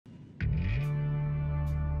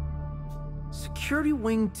Security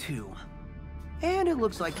Wing 2. And it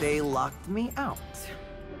looks like they locked me out.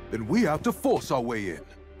 Then we have to force our way in.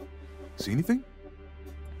 See anything?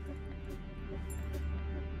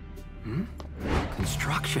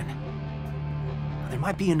 Construction. There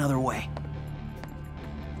might be another way.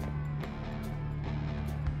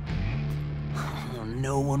 Oh,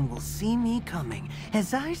 no one will see me coming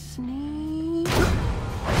as I sneak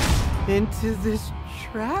into this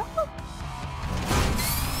trap.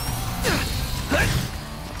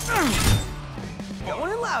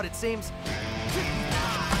 Going in loud, it seems.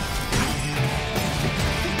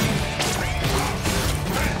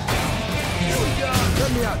 Here we go.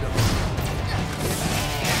 Let me out there.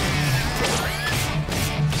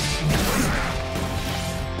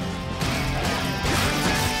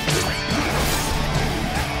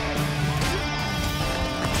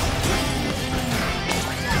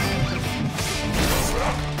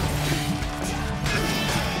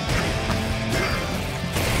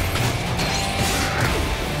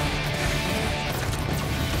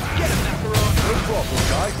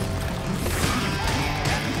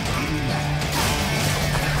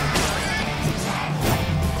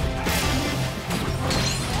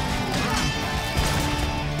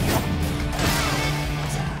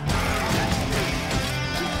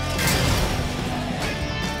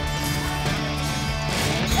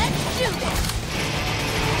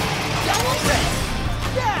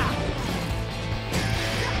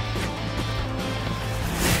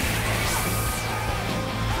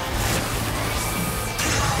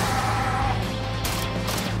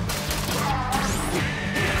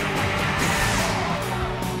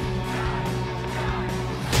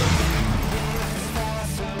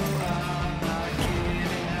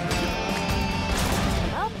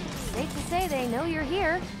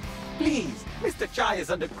 Please, Mr. Chai is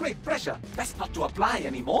under great pressure. Best not to apply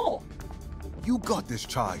anymore. You got this,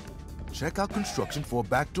 Chai. Check out construction for a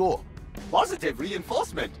back door. Positive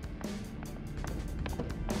reinforcement.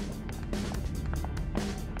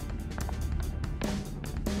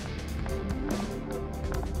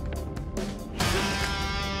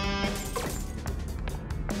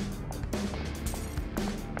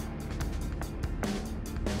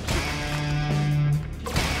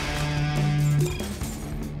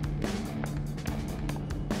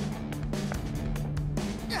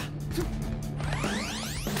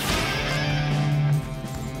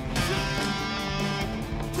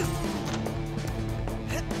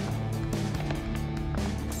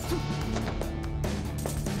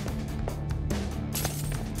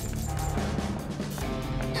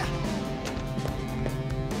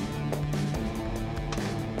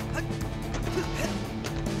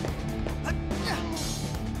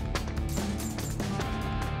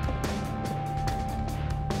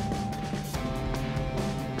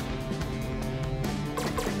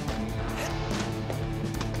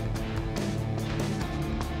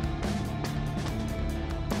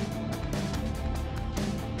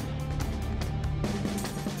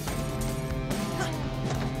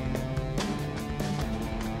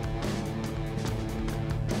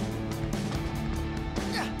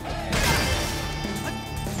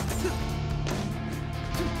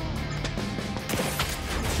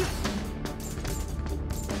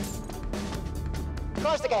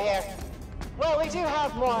 Korsica here. Well, we do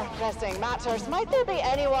have more pressing matters. Might there be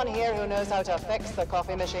anyone here who knows how to fix the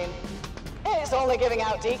coffee machine? It's only giving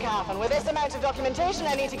out decaf, and with this amount of documentation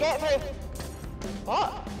I need to get through...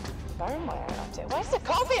 What? Firmware update? Why does the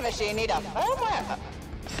coffee machine need a firmware?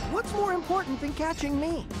 What's more important than catching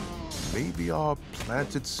me? Maybe our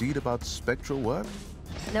planted seed about spectral work?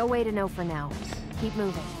 No way to know for now. Keep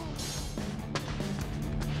moving.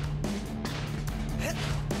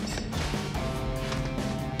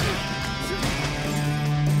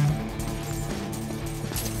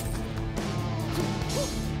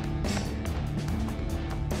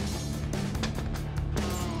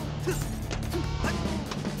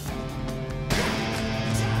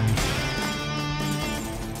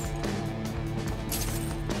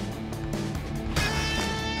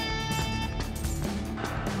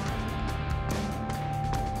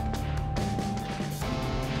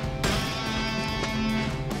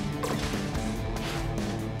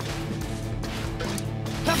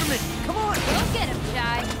 Come on! Go get him,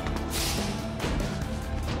 Chai.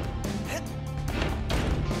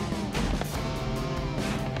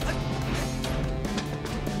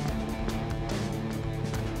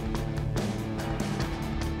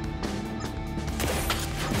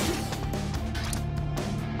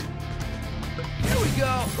 Here we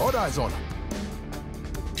go! Got eyes on him.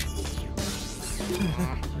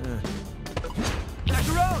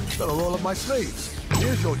 Macaron! Better roll up my sleeves.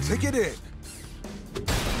 Here's your ticket in.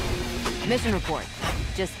 Mission report.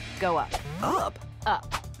 Just go up. Up?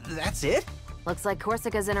 Up. That's it? Looks like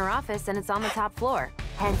Korsica's in her office and it's on the top floor.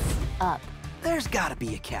 Hence, up. There's gotta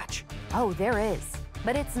be a catch. Oh, there is.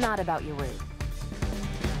 But it's not about your route.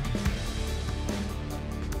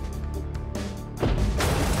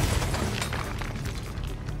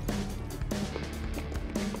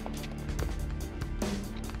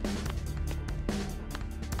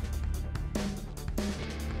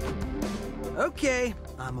 Okay,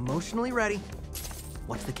 I'm emotionally ready.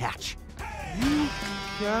 What's the catch? You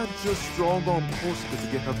can't just strong on Korsica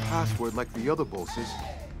to get her password like the other bosses.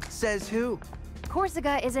 Says who?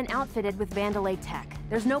 Korsica isn't outfitted with Vandalay tech.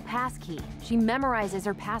 There's no passkey. She memorizes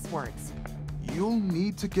her passwords. You'll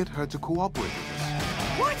need to get her to cooperate with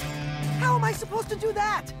us. What? How am I supposed to do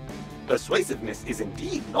that? Persuasiveness is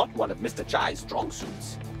indeed not one of Mr. Chai's strong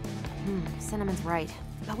suits. Cinnamon's right.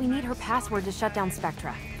 But we need her password to shut down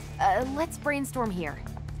Spectra. Let's brainstorm here.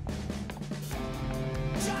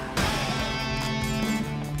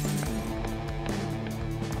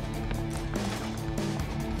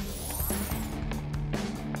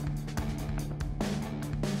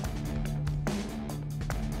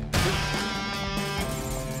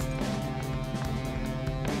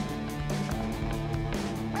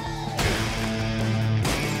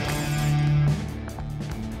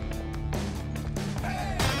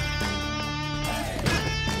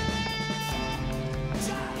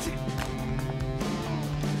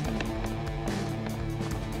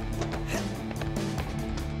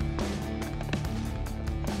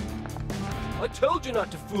 I told you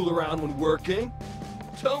not to fool around when working.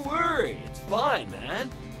 Don't worry, it's fine, man.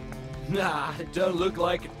 Nah, it don't look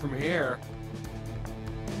like it from here.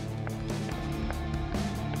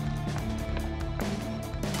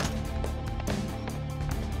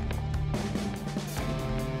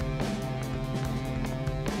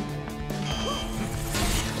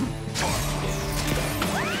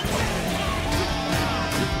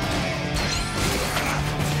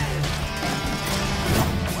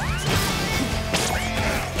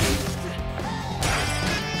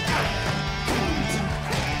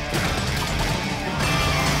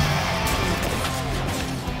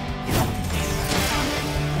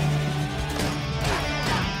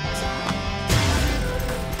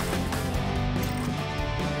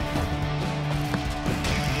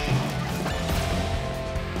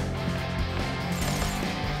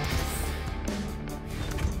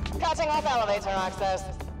 Cutting off elevator access.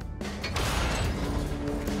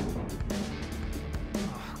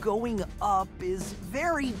 Going up is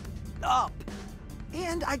very up.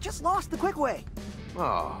 And I just lost the quick way.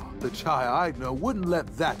 Ah, the Chai I know wouldn't let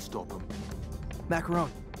that stop him. Macaron,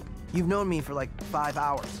 you've known me for like 5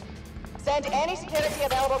 hours. Send any security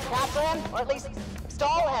available to capture him, or at least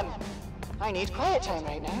stall him. I need quiet time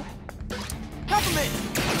right now. Compliment!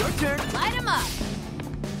 Your turn. Light him up!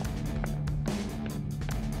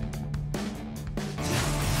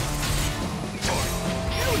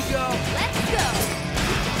 Here we go. Let's go!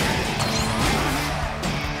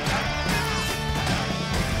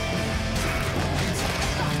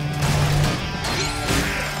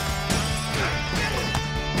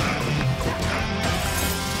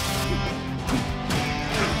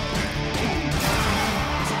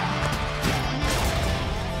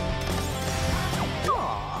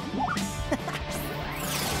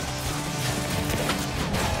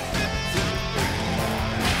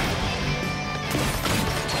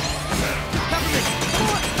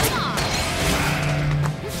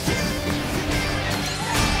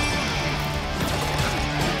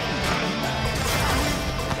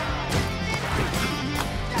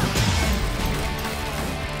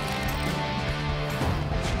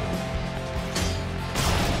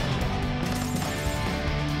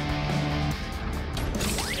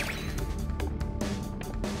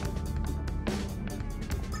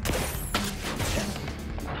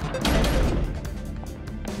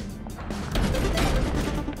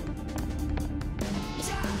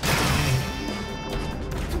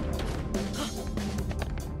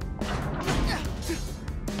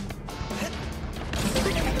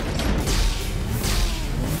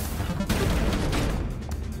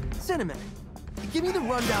 Cinnamon, give me the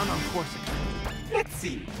rundown on Korsica. Let's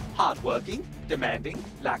see. Hardworking, demanding,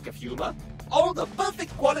 lack of humor. All the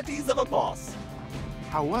perfect qualities of a boss.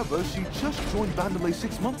 However, she just joined Vandalay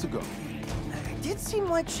 6 months ago. It did seem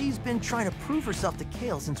like she's been trying to prove herself to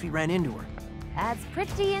Kale since we ran into her. That's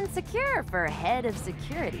pretty insecure for head of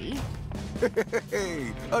security.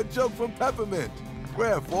 Hey, a joke from Peppermint.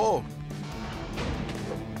 Wherefore?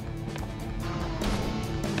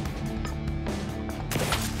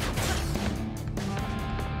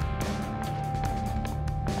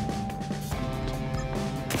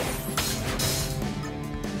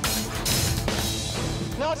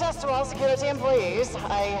 to all security employees.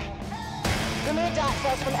 I removed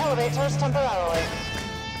access from elevators temporarily.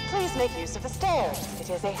 Please make use of the stairs.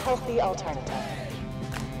 It is a healthy alternative.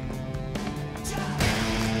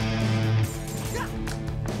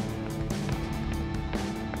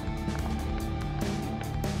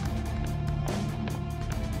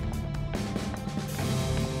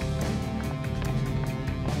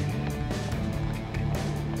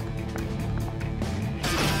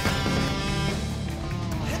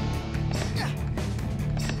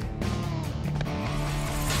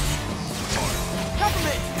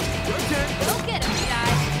 Go get him,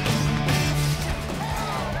 guys.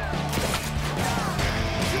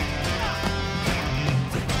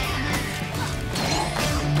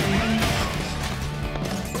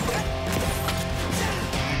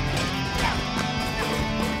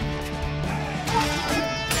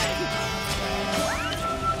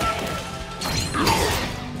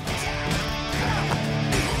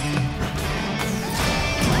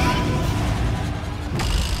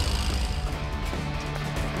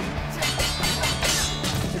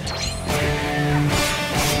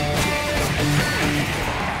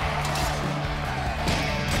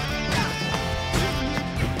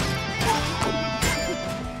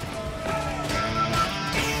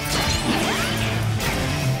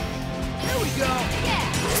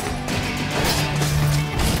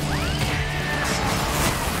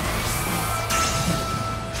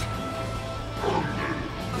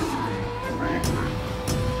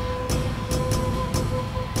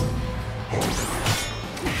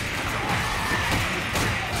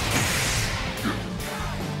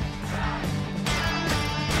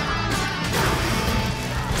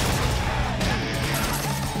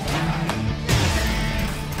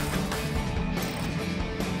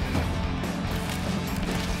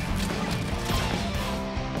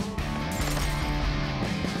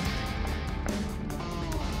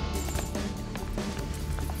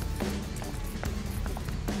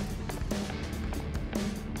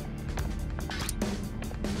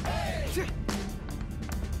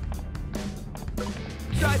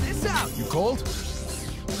 Try this out! You cold?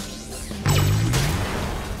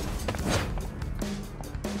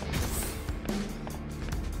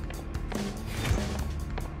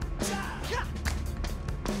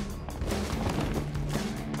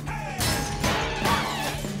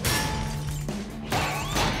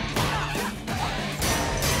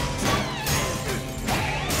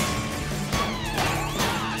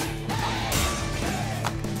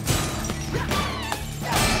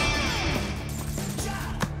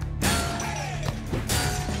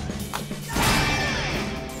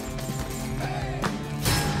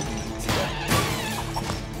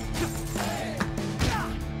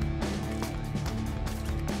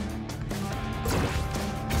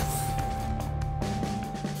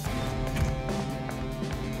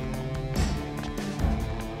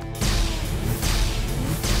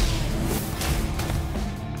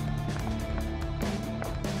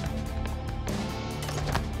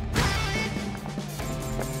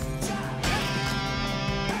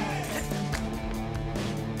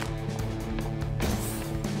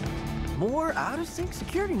 More out-of-sync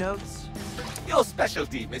security notes. Your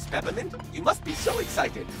specialty, Miss Peppermint. You must be so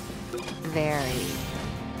excited. Very.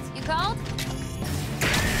 You called?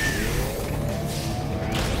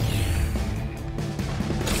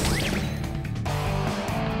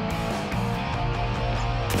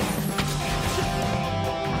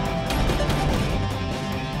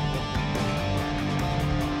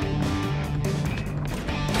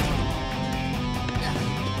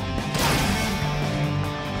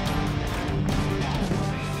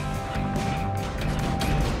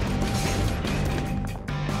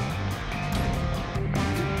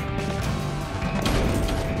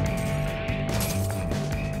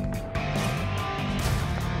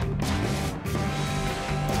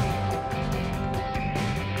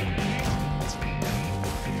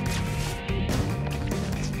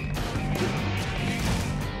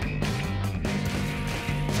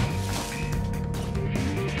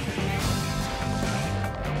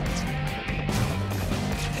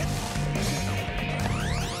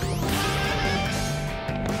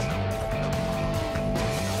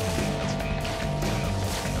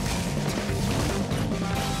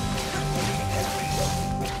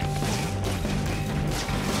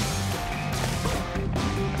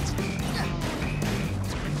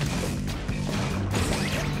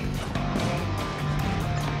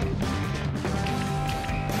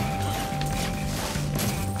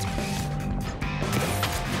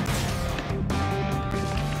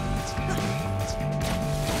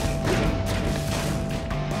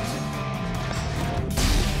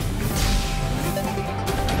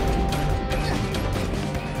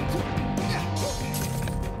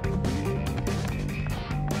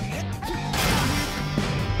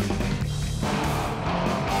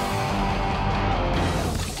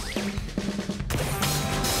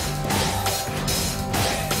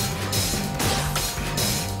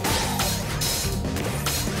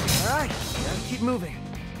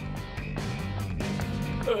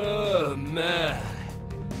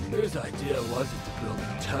 His idea wasn't to build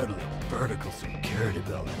a totally vertical security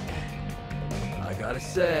building. I gotta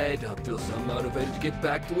say, don't feel so motivated to get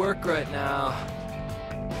back to work right now.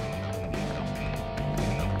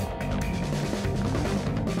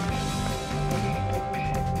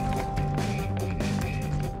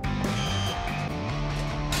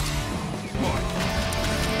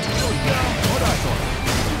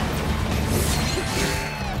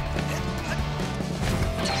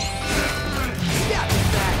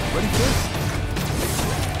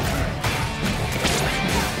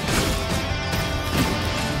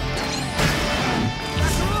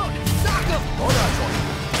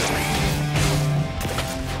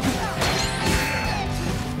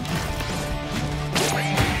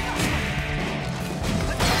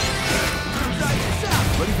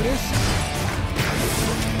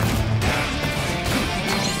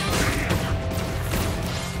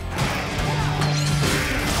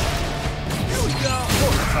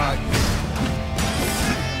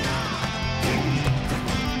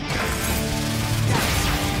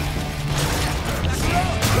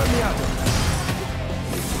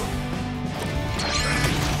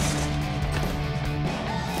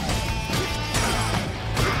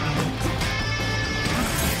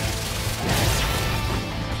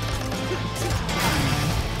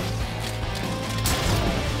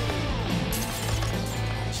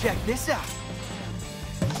 Check this out.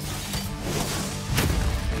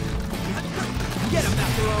 Get him,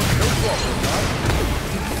 Macaron. No problem, bud.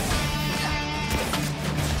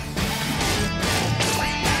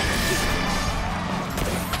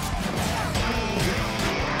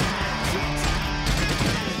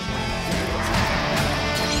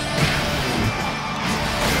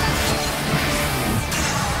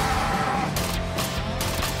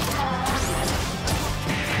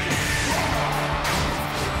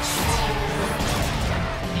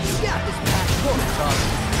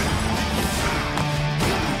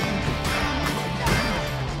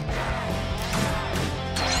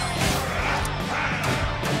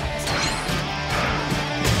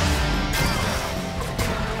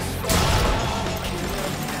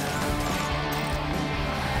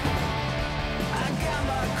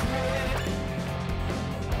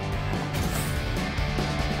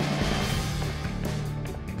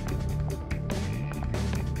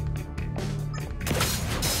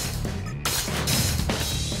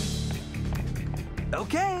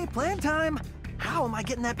 Okay, plan time. How am I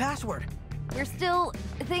getting that password? You're still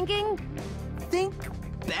thinking? Think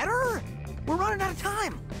better? We're running out of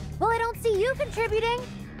time. Well, I don't see you contributing.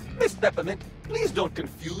 Miss Peppermint, please don't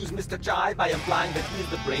confuse Mr. Chai by implying that he is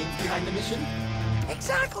the brains behind the mission.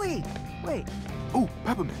 Exactly. Wait, Oh,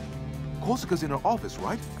 Peppermint. Korsica's in her office,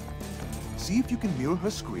 right? See if you can mirror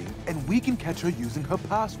her screen, and we can catch her using her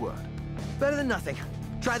password. better than nothing.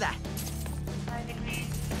 Try that. 9 degrees,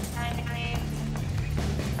 9 degrees.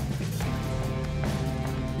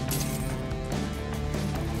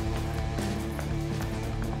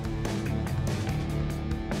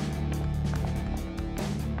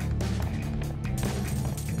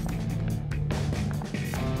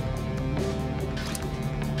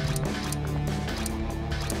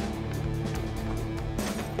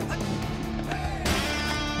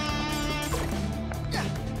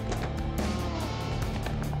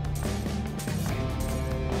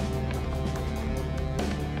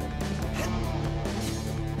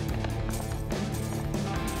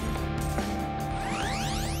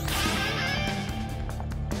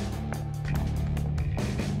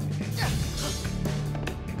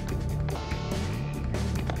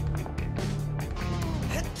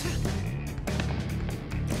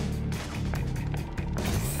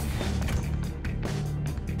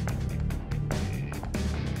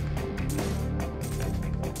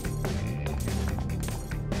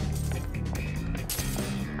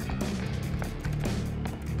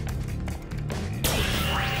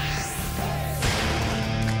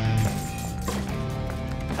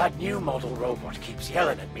 That new model robot keeps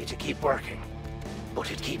yelling at me to keep working, but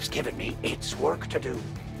it keeps giving me its work to do.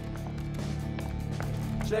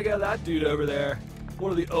 Check out that dude over there. One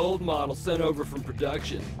of the old models sent over from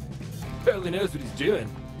production. Barely knows what he's doing.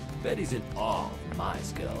 Bet he's in awe of my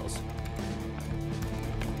skills.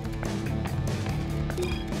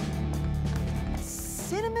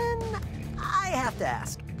 Cinnamon? I have to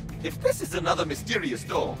ask. If this is another mysterious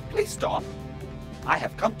door, please stop. I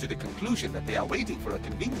have come to the conclusion that they are waiting for a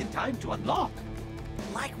convenient time to unlock.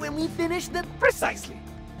 Like when we finish the... Precisely.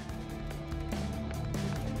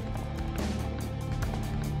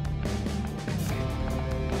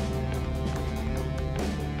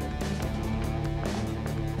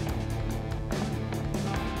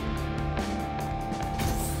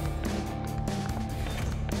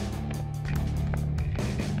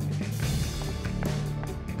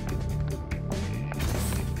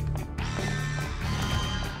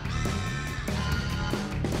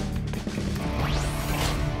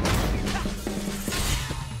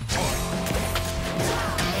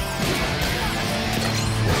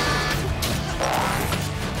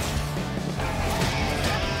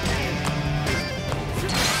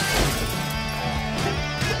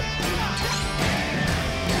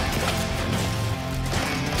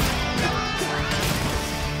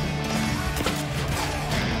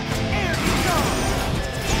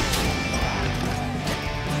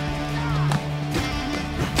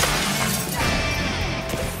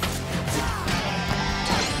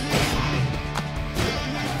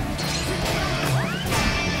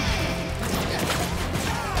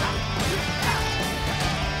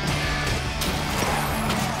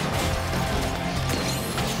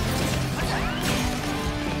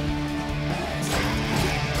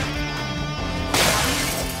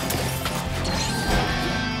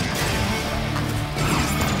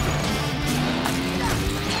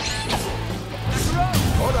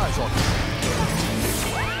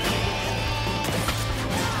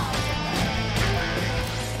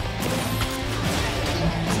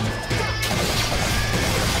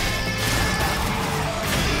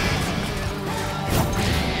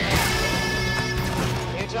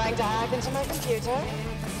 to my computer.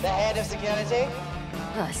 The head of security.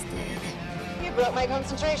 Busted. You broke my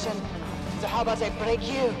concentration. So how about I break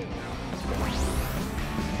you?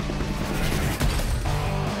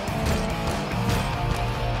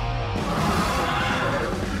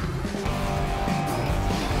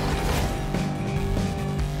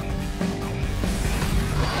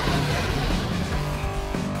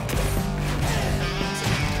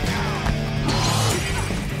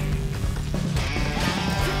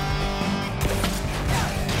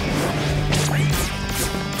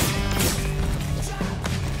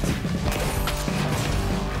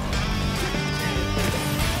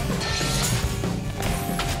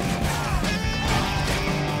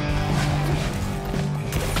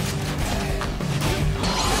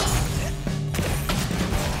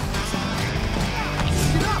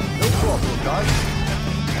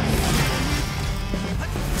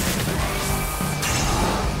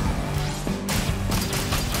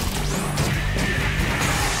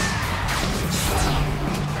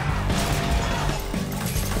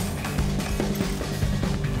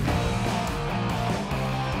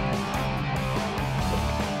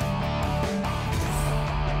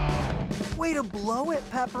 Way to blow it,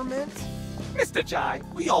 Peppermint. Mr. Jai,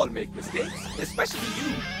 we all make mistakes, especially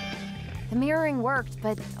you. The mirroring worked,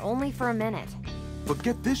 but only for a minute.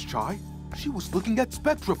 Forget this, Chai. She was looking at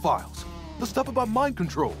Spectra files. The stuff about mind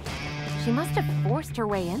control. She must have forced her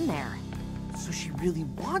way in there. So she really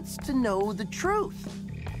wants to know the truth.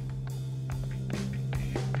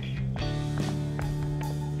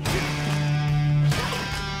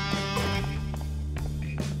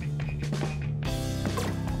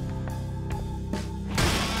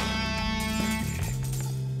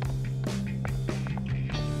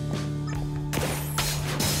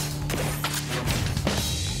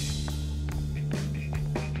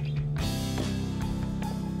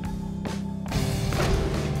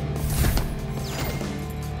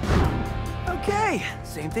 Okay,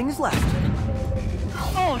 same thing as last.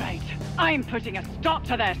 All right, I'm putting a stop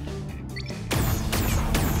to this.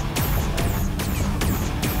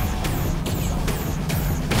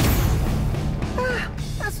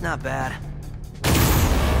 That's not bad.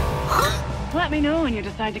 Let me know when you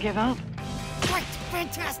decide to give up. Great,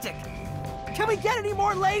 fantastic. Can we get any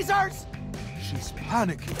more lasers? She's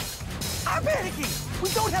panicking. I'm panicking. We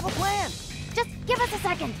don't have a plan. Just give us a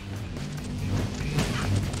second.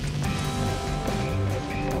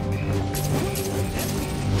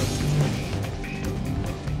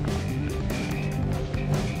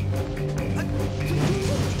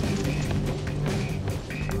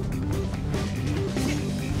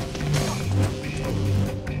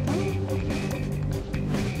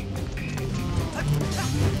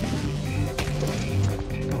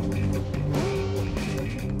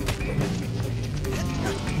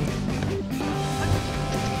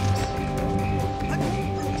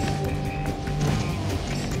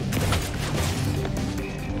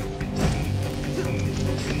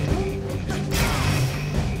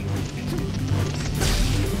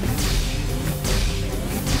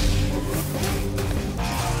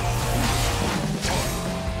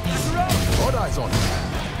 All eyes on you.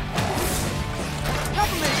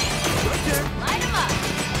 Peppermint! Your turn. Light 'em up.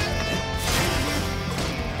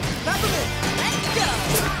 Peppermint! Let's go.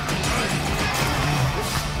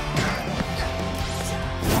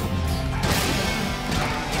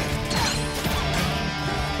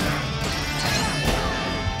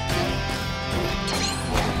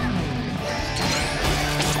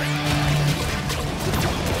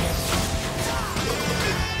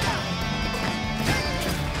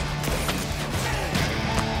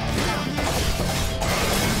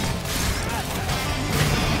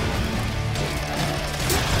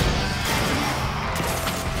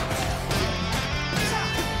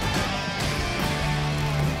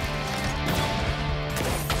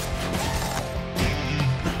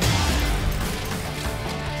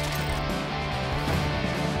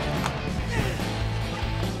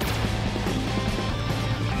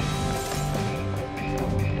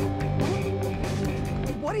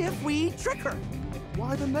 What if we trick her?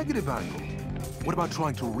 Why the negative angle? What about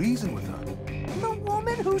trying to reason with her? The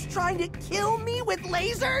woman who's trying to kill me with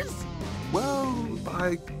lasers? Well,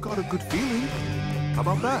 I got a good feeling. How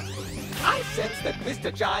about that? I sense that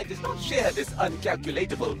Mr. Jai does not share this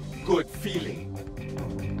uncalculatable good feeling.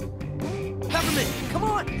 Peppermint, come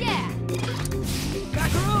on! Yeah.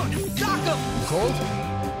 Macaroon, knock him! You called?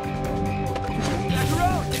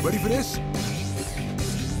 Macaroon! Ready for this?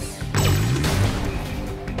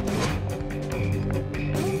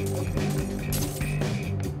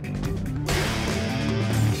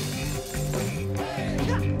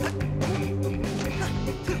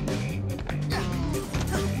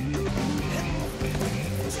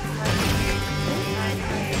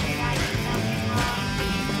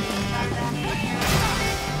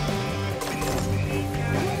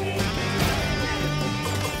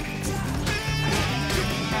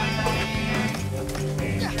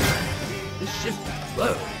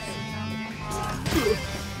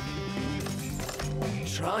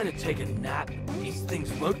 Trying to take a nap, these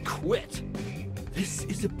things won't quit. This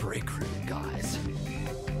is a break room, guys.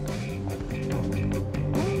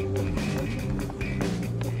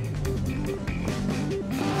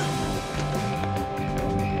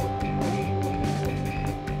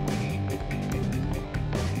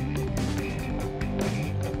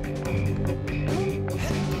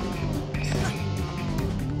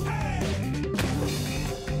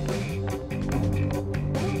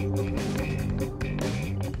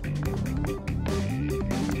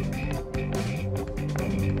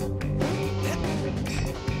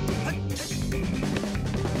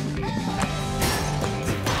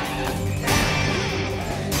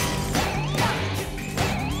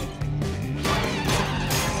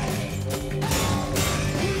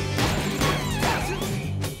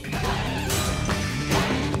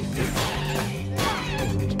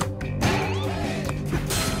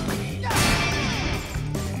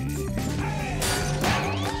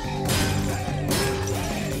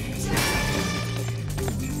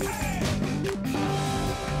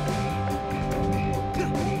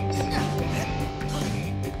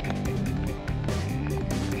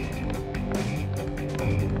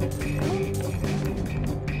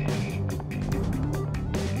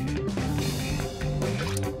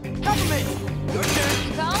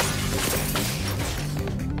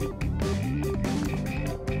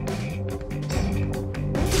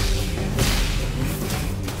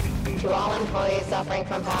 To all employees suffering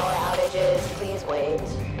from power outages, please wait.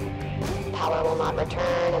 Power will not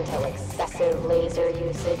return until excessive laser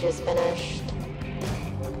usage is finished.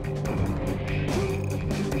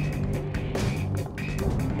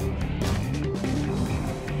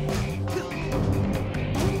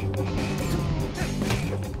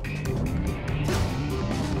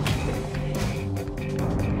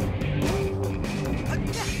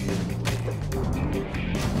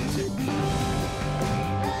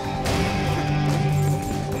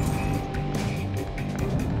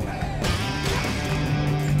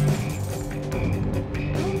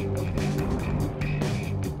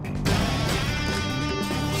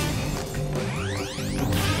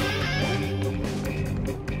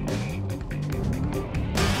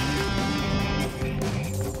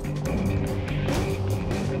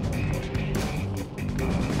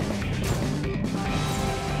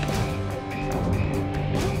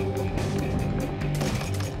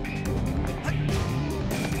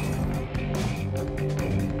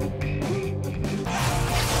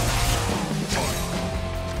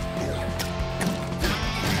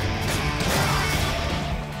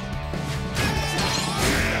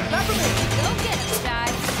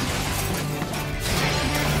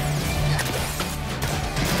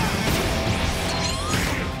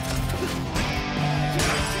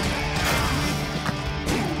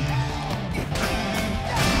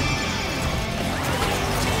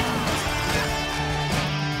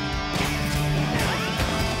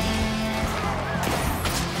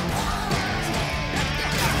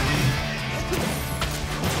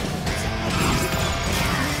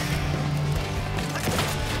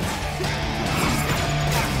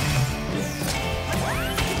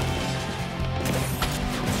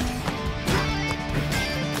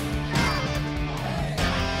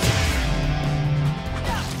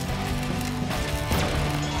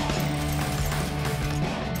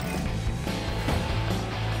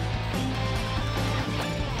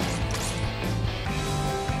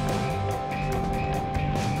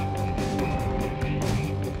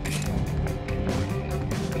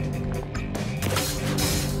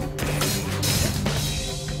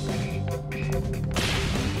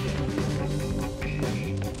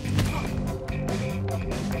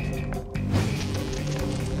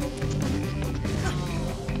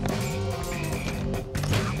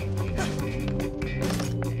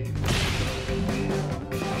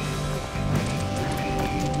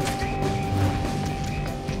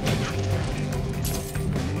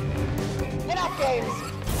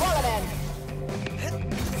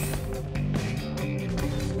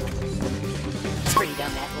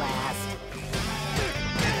 Freedom at last.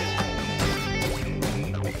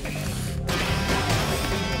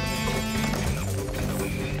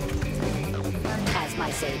 Has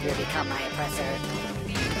my savior become my oppressor?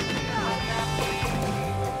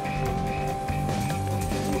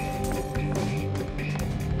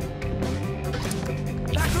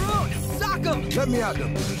 Let me out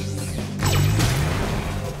them.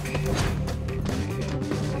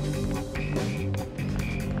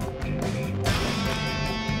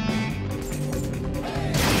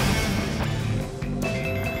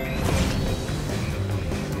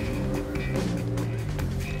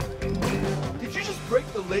 Did you just break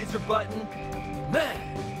the laser button?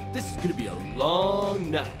 Man, this is gonna be a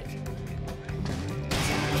long night.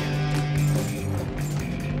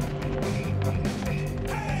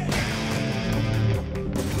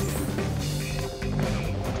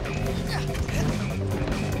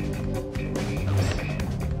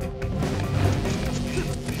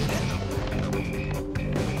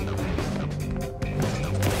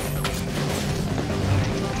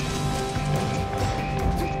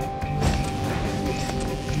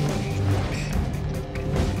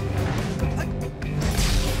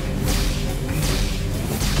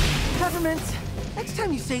 Next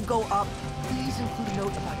time you say go up, please include a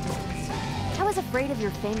note about distance. I was afraid of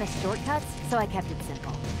your famous shortcuts, so I kept it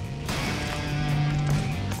simple.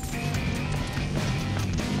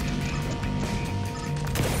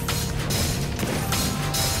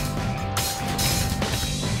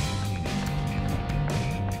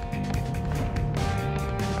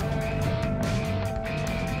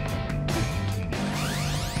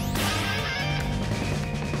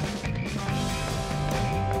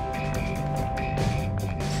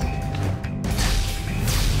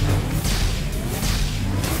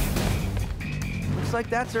 Looks like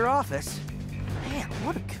that's her office. Man,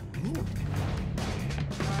 what a commute.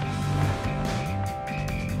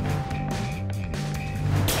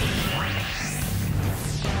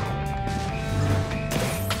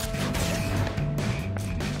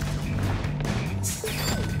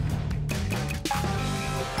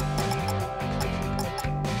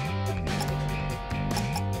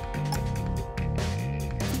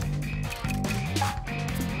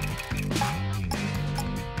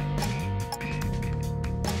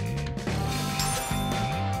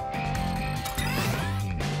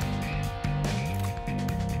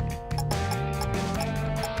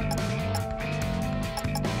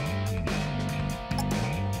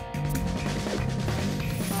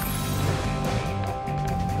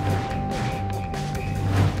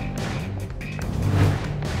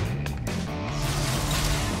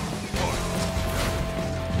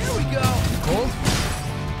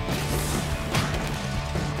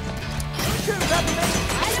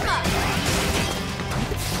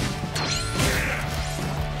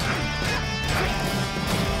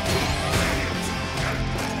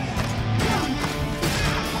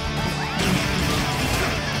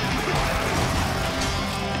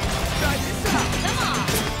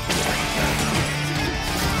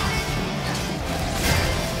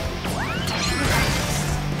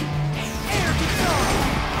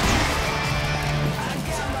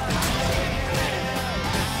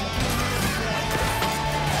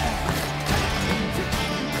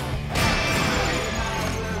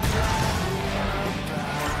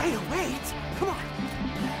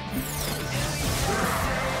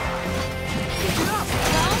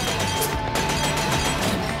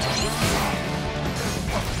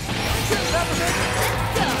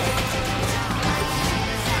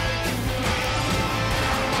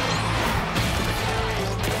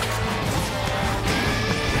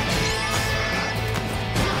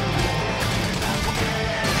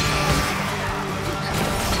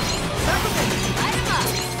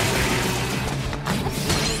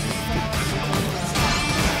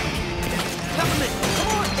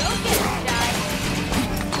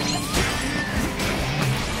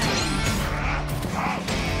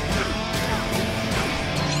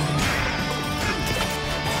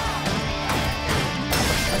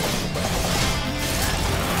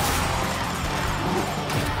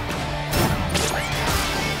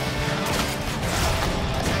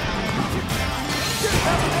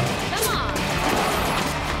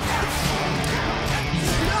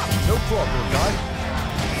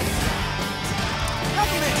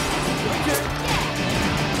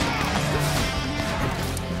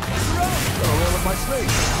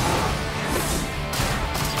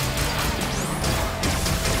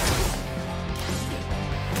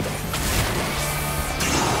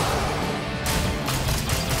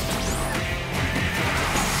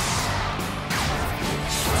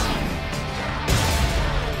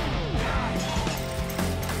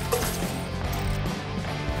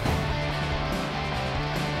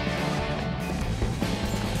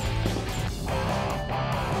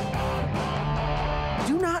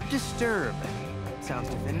 Disturb. Sounds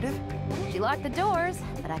definitive. She locked the doors,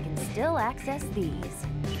 but I can still access these.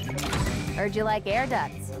 Heard you like air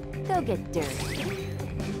ducts. Go get dirty.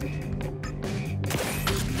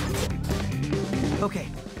 Okay,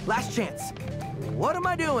 last chance. What am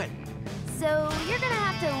I doing? So you're gonna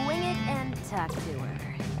have to wing it and talk to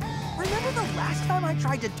her. Remember the last time I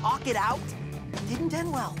tried to talk it out? It didn't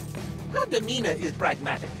end well. Her demeanor is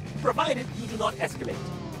pragmatic, provided you do not escalate.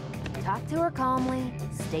 Talk to her calmly,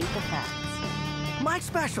 state the facts. My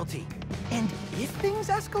specialty. And if things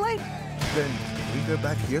escalate? Then bring her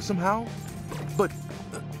back here somehow? But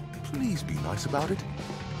please be nice about it.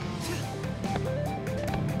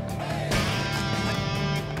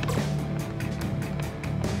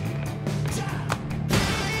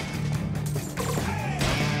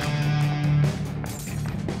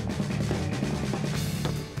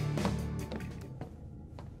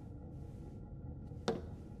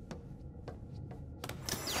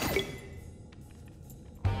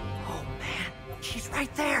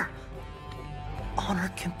 Right there! On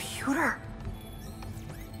her computer!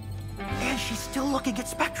 And she's still looking at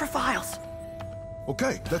Spectra files!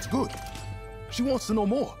 Okay, that's good. She wants to know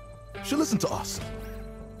more. She'll listen to us.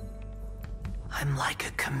 I'm like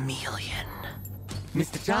a chameleon.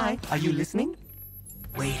 Mr. Chai, are you listening?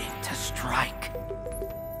 Waiting to strike.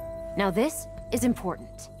 Now this is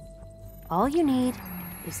important. All you need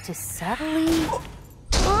is to subtly...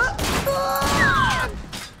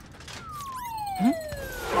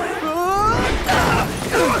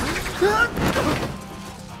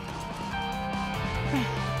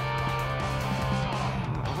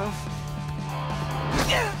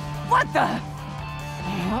 What the?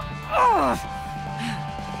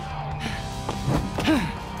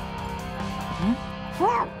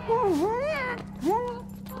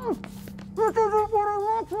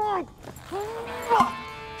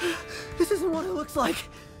 This isn't what it looks like.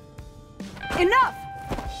 Enough!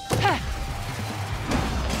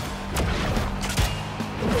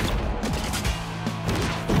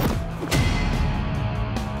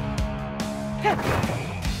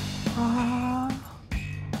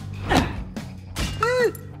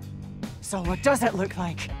 So what does it look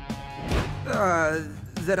like?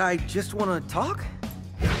 That I just want to talk?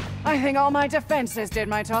 I think all my defenses did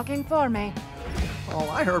my talking for me. All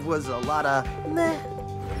I heard was a lot of meh.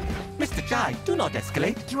 Mr. Chai, do not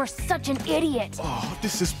escalate. You are such an idiot! Oh,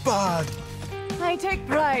 this is bad. I take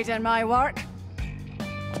pride in my work.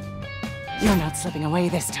 You're not slipping away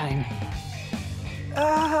this time.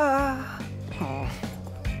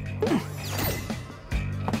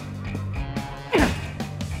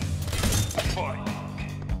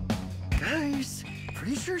 Guys,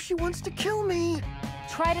 pretty sure she wants to kill me.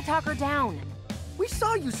 Try to talk her down. We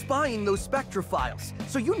saw you spying those Spectra files,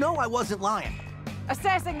 so you know I wasn't lying.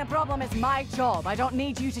 Assessing the problem is my job. I don't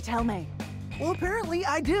need you to tell me. Well, apparently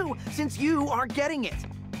I do, since you aren't getting it.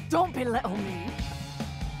 Don't belittle me.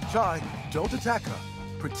 Chai, don't attack her.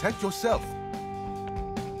 Protect yourself.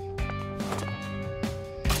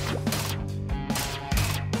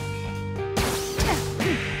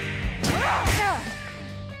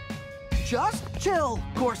 Just chill,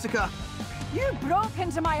 Korsica. You broke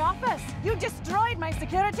into my office. You destroyed my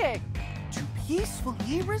security. To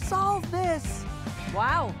peacefully resolve this.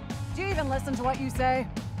 Wow. Do you even listen to what you say?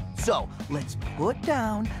 So, let's put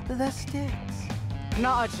down the sticks.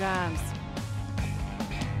 Not a chance.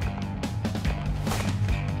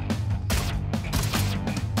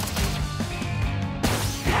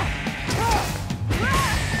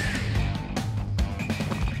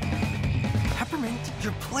 Peppermint,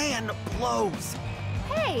 your plan blows.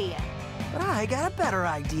 Hey! But I got a better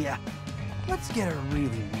idea. Let's get her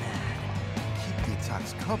really mad. Keep the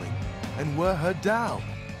attacks coming and wear her down.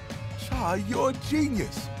 Chai, you're a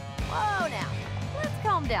genius. Whoa now. Let's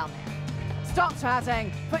calm down there. Stop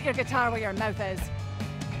chatting. Put your guitar where your mouth is.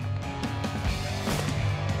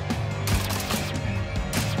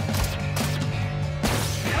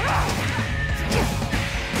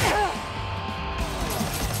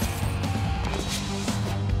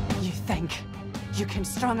 You think you can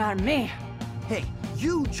strong-arm me? Hey,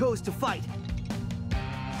 you chose to fight.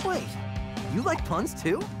 Wait, you like puns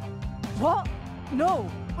too? What? No.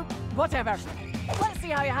 Whatever. Let's see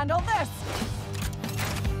how you handle this.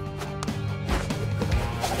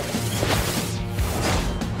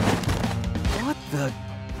 What the?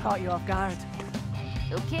 Caught you off guard.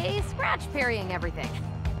 Okay, scratch parrying everything.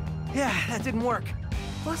 Yeah, that didn't work.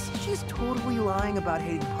 Plus, she's totally lying about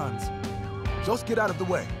hating puns. Just get out of the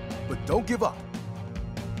way, but don't give up.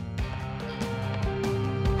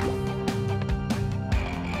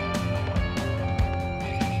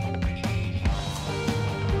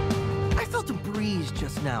 I felt a breeze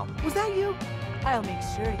just now. Was that you? I'll make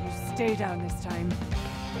sure you stay down this time.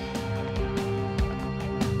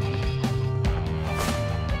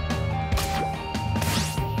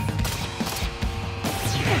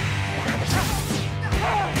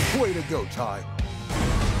 Way to go, Chai.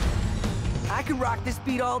 I can rock this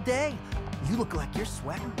beat all day. You look like you're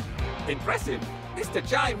sweating. Impressive. Mr.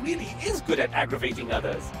 Chai really is good at aggravating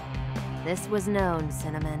others. This was known,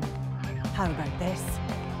 Cinnamon. How about this?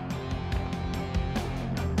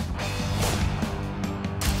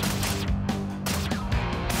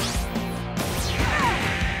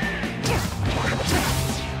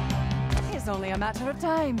 only a matter of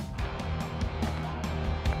time.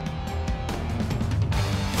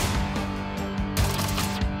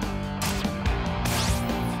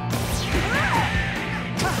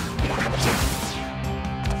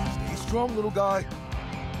 Stay strong, little guy.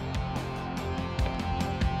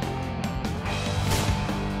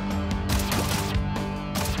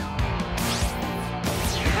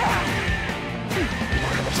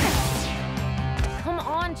 Come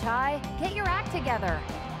on, Chai. Get your act together.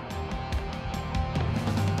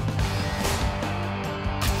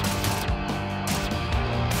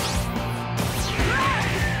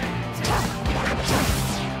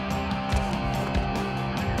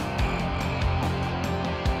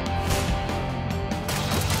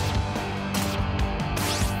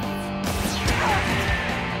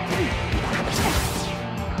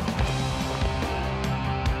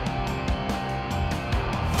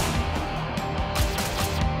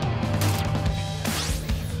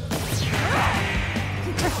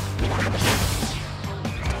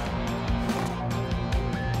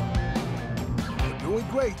 Doing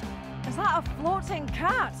great. Is that a floating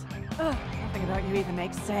cat? Ugh, nothing about you even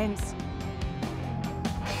makes sense.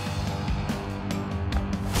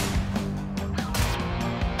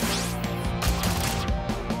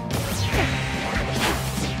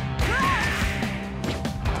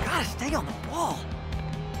 Gotta stay on the ball.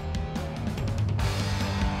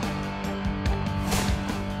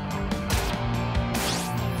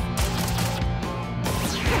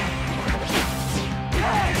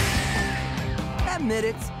 Admit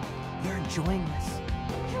it. You're enjoying this.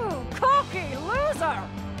 You cocky loser!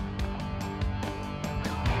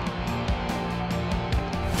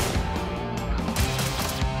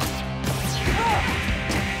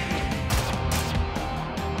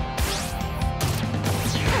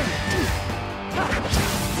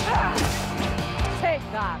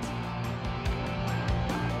 Take that!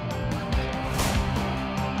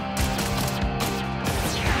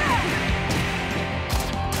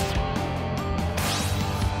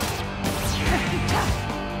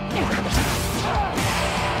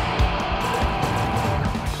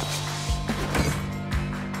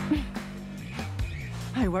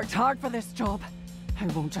 I worked hard for this job. I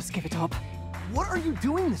won't just give it up. What are you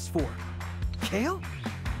doing this for? Kale?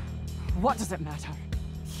 What does it matter?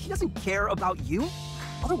 He doesn't care about you.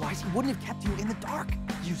 Otherwise, he wouldn't have kept you in the dark.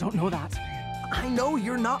 You don't know that. I know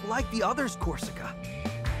you're not like the others, Korsica.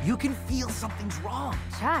 You can feel something's wrong.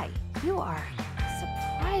 Chai, you are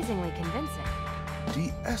surprisingly convincing.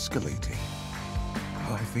 De-escalating.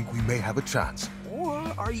 I think we may have a chance. Or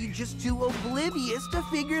are you just too oblivious to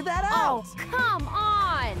figure that Oh, out? come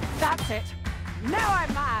on! That's it. Now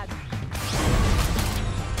I'm mad.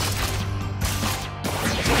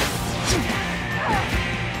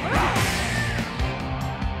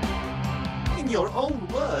 In your own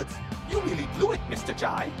words, you really blew it, Mr.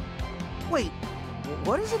 Chai. Wait,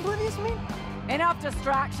 what does oblivious mean? Enough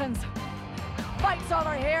distractions. Fight's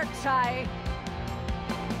over here, Chai.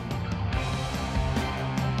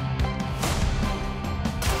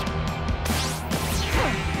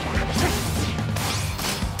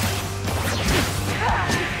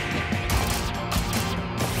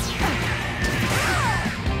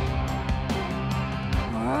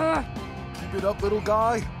 Keep it up, little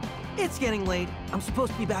guy. It's getting late. I'm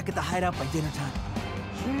supposed to be back at the hideout by dinner time.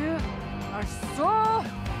 You are so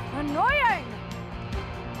annoying!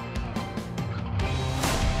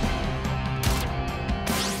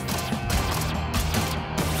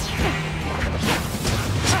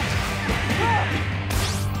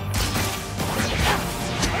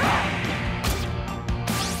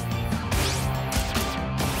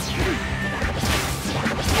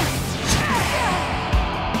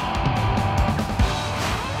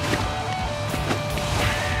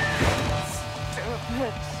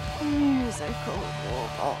 Musical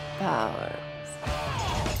robot powers.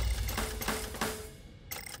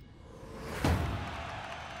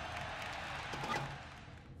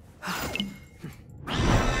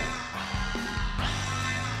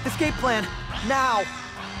 Escape plan, now!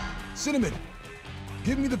 Cinnamon,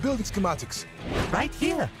 give me the building schematics. Right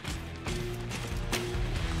here.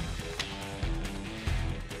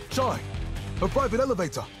 Chai, a private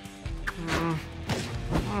elevator.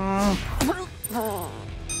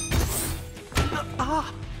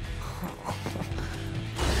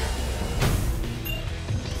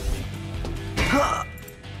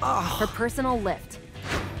 Her personal lift.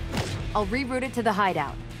 I'll reroute it to the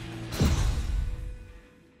hideout.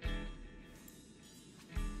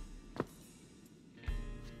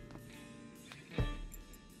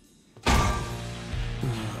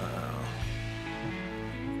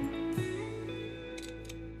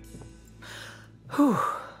 Whew.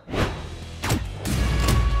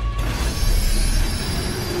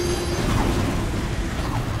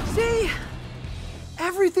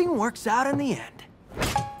 everything works out in the end.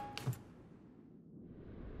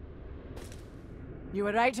 You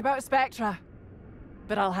were right about Spectra,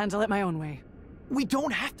 but I'll handle it my own way. We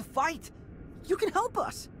don't have to fight. You can help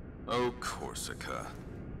us. Oh, Korsica.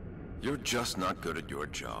 You're just not good at your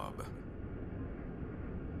job.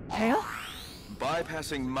 Hale?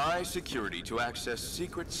 Bypassing my security to access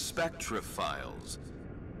secret Spectra files.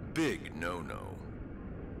 Big no-no.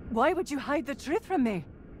 Why would you hide the truth from me?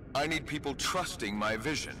 I need people trusting my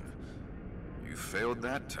vision. You failed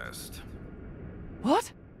that test.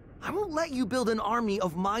 What? I won't let you build an army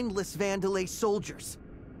of mindless Vandalay soldiers.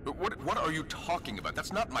 But what are you talking about?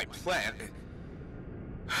 That's not my plan.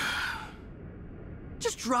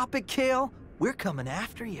 Just drop it, Kale. We're coming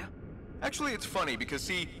after you. Actually, it's funny because,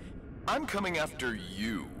 see, I'm coming after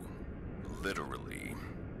you. Literally.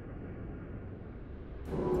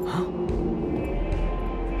 Huh?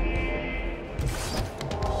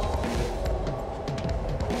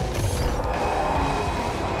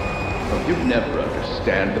 Oh, you'd never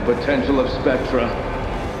understand the potential of Spectra.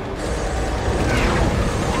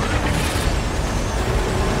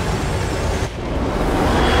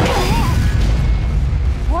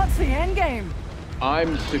 What's the endgame?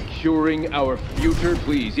 I'm securing our future.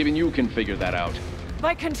 Please, even you can figure that out.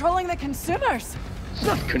 By controlling the consumers. It's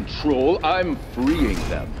not control, I'm freeing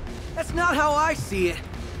them. That's not how I see it.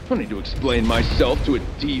 I don't need to explain myself to a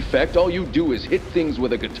defect. All you do is hit things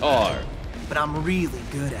with a guitar. But I'm really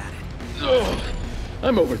good at it. Ugh,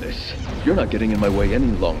 I'm over this. You're not getting in my way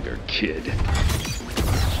any longer, kid.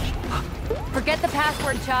 Forget the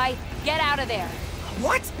password, Chai. Get out of there.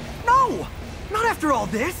 What? No! Not after all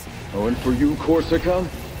this! Oh, and for you, Korsica,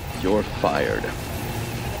 you're fired.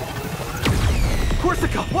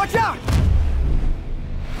 Korsica, watch out!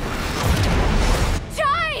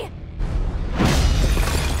 Chai!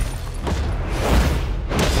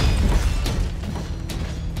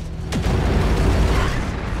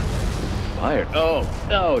 Fired?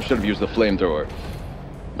 Oh, should have used the flamethrower.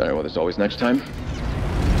 Better what there's always next time.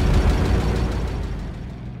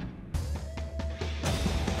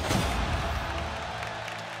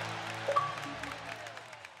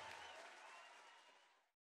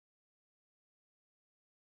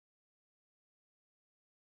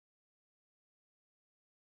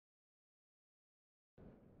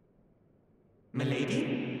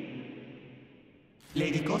 Milady?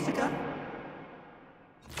 Lady Korsica?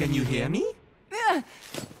 Can you hear me?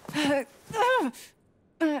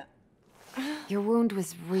 Your wound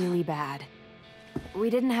was really bad. We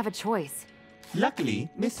didn't have a choice. Luckily,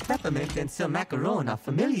 Miss Peppermint and Sir Macaron are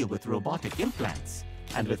familiar with robotic implants.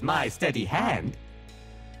 And with my steady hand...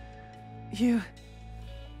 You...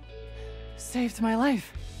 saved my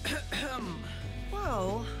life.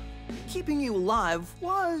 Well, keeping you alive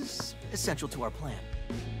was essential to our plan.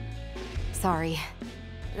 Sorry.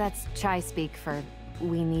 That's Chai speak for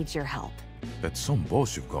we need your help. That's some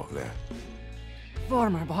boss you've got there.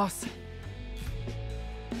 Former boss.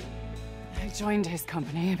 I joined his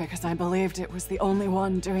company because I believed it was the only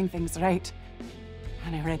one doing things right.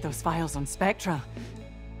 And I read those files on Spectra.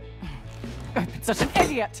 I've been such an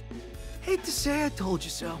idiot! Hate to say I told you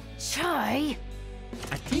so. Chai!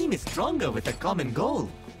 A team is stronger with a common goal.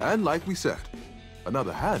 And like we said,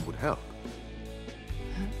 another hand would help.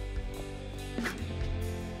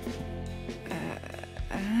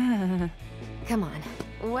 Come on.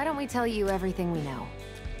 Why don't we tell you everything we know?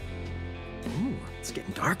 Ooh, it's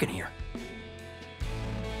getting dark in here.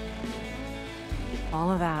 All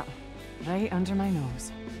of that, right under my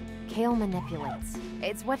nose. Kale manipulates.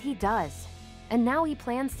 It's what he does. And now he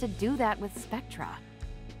plans to do that with Spectra.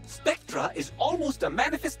 Spectra is almost a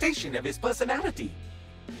manifestation of his personality.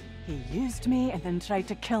 He used me and then tried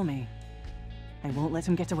to kill me. I won't let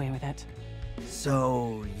him get away with it.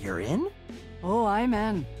 So, you're in? Oh, I'm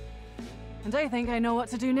in. And I think I know what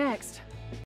to do next.